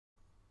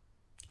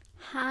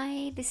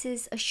Hi, this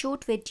is a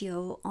short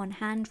video on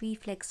hand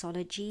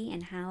reflexology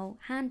and how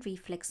hand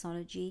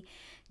reflexology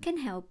can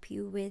help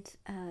you with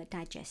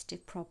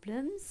digestive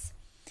problems.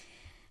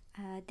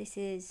 This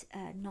is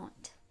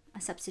not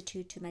a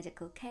substitute to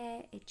medical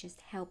care, it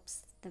just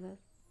helps the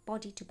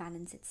body to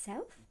balance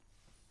itself.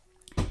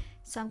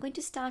 So I'm going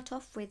to start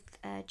off with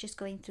just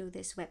going through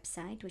this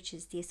website, which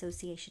is the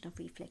Association of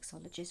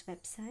Reflexologists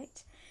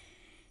website.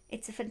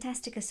 It's a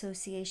fantastic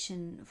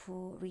association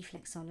for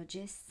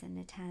reflexologists, and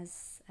it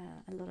has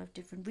a lot of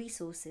different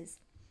resources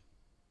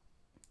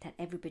that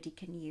everybody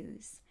can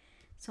use.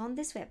 So on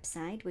this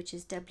website, which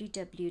is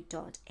www.aor.org.uk,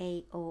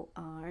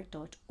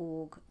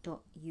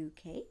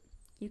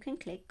 you can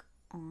click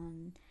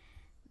on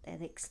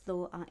the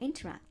Explore Our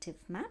Interactive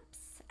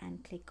Maps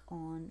and click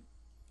on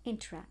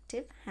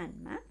Interactive Hand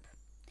Map.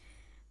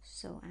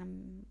 So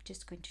I'm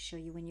just going to show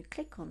you when you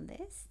click on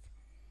this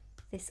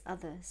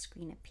other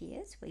screen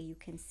appears where you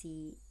can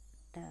see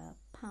the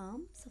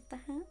palms of the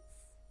hands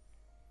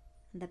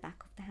and the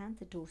back of the hand,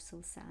 the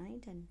dorsal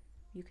side, and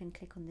you can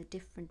click on the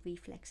different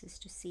reflexes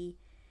to see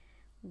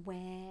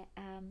where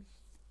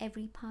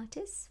every part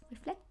is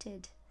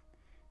reflected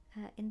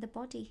in the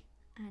body,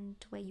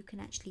 and where you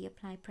can actually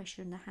apply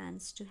pressure in the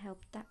hands to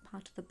help that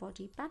part of the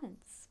body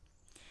balance.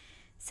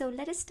 So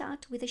let us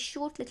start with a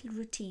short little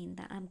routine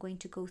that I'm going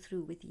to go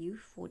through with you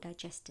for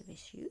digestive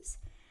issues.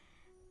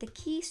 The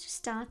key is to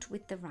start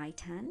with the right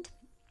hand.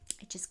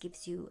 It just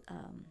gives you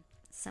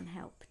some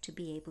help to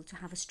be able to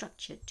have a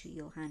structure to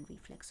your hand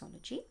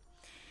reflexology.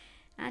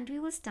 And we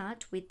will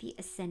start with the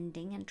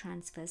ascending and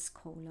transverse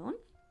colon.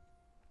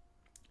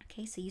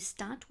 Okay, so you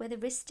start where the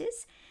wrist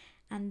is.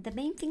 And the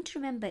main thing to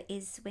remember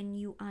is when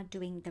you are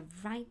doing the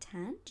right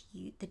hand,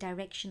 the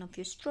direction of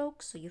your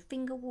stroke, so your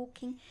finger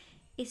walking,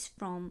 is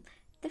from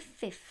the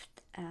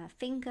fifth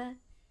finger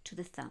to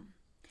the thumb.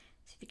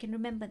 So if you can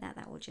remember that,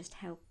 that will just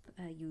help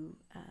you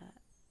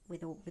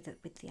with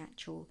the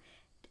actual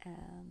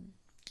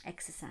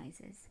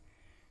exercises.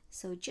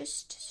 So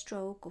just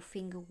stroke or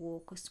finger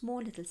walk or small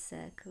little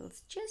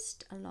circles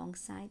just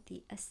alongside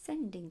the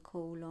ascending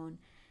colon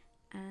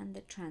and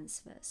the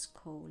transverse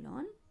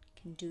colon.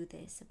 You can do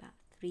this about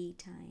 3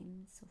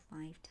 times or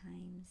 5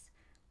 times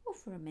or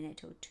for a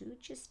minute or two.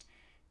 Just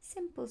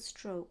simple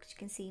strokes. You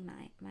can see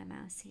my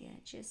mouse here.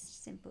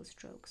 Just simple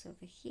strokes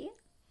over here.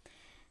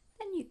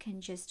 Then you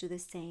can just do the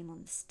same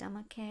on the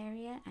stomach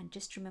area, and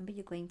just remember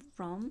you're going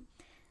from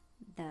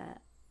the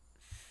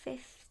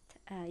fifth,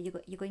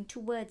 you're going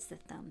towards the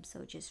thumb,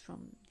 so just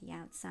from the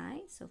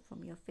outside, so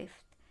from your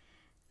fifth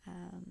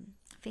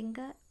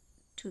finger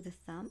to the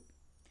thumb.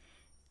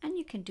 And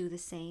you can do the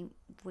same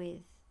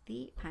with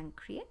the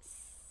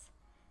pancreas,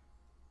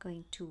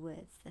 going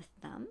towards the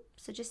thumb.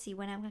 So just see,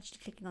 when I'm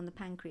actually clicking on the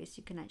pancreas,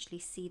 you can actually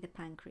see the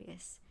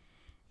pancreas.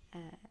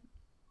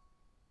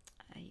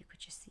 You could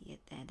just see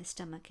it there. The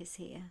stomach is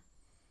here,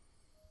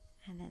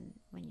 and then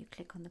when you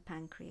click on the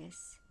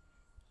pancreas,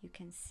 you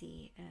can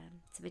see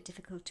it's a bit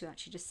difficult to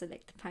actually just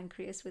select the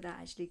pancreas without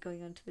actually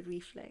going onto the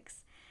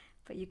reflex,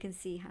 but you can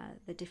see how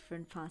the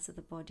different parts of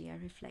the body are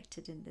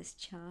reflected in this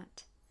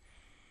chart.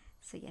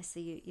 So yes, so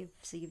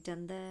you've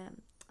done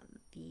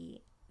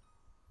the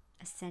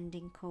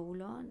ascending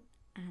colon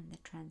and the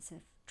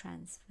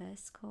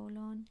transverse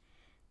colon,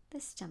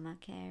 the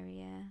stomach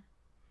area,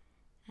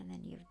 and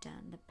then you've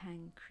done the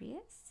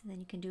pancreas, and then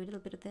you can do a little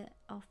bit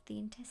of the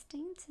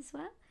intestines as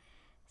well.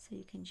 So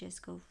you can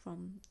just go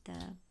from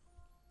the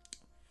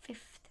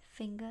fifth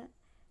finger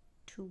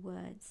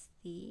towards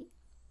the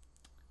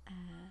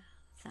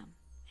thumb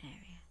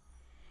area,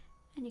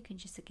 and you can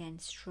just again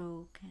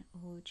stroke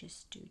or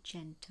just do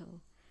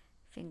gentle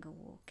finger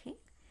walking.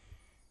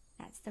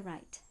 That's the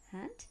right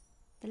hand.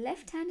 The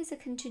left hand is a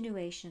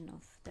continuation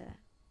of the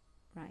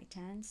right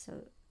hand,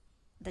 so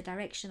the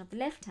direction of the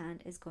left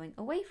hand is going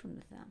away from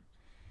the thumb.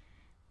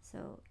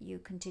 So you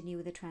continue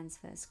with the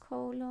transverse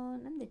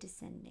colon and the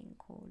descending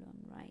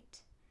colon,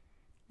 right?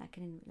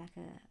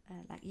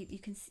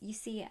 You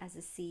see it as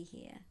a C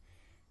here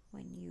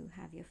when you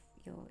have your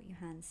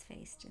hands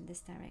faced in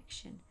this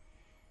direction.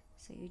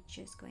 So you're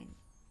just going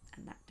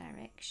in that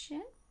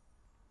direction,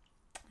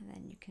 and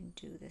then you can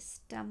do the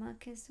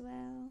stomach as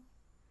well,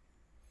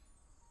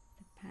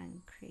 the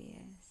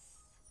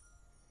pancreas,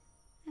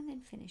 and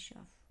then finish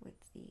off with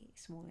the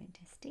small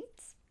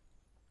intestines.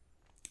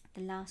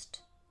 The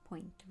last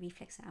point, the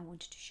reflex that I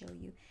wanted to show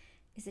you,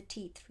 is a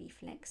teeth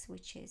reflex,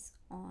 which is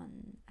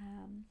on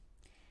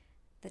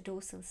the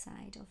dorsal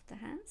side of the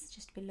hands,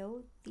 just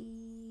below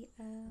the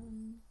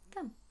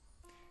thumb,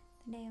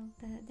 the nail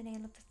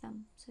of the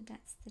thumb. So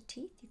that's the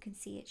teeth. You can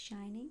see it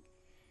shining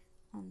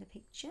on the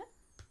picture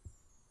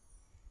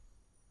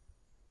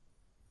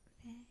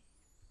there.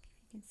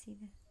 You can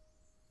see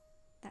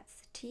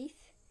that's the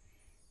teeth,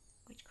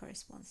 which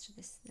corresponds to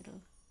this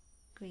little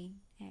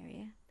green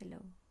area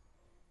below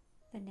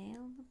the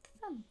nail of the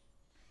thumb.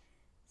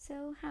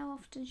 So how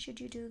often should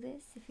you do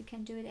this? If you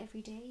can do it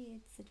every day,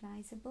 it's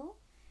advisable.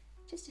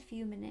 Just a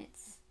few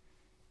minutes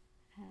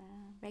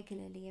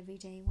regularly every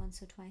day,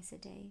 once or twice a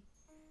day,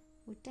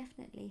 would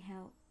definitely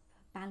help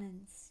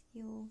balance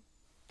your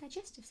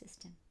digestive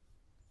system.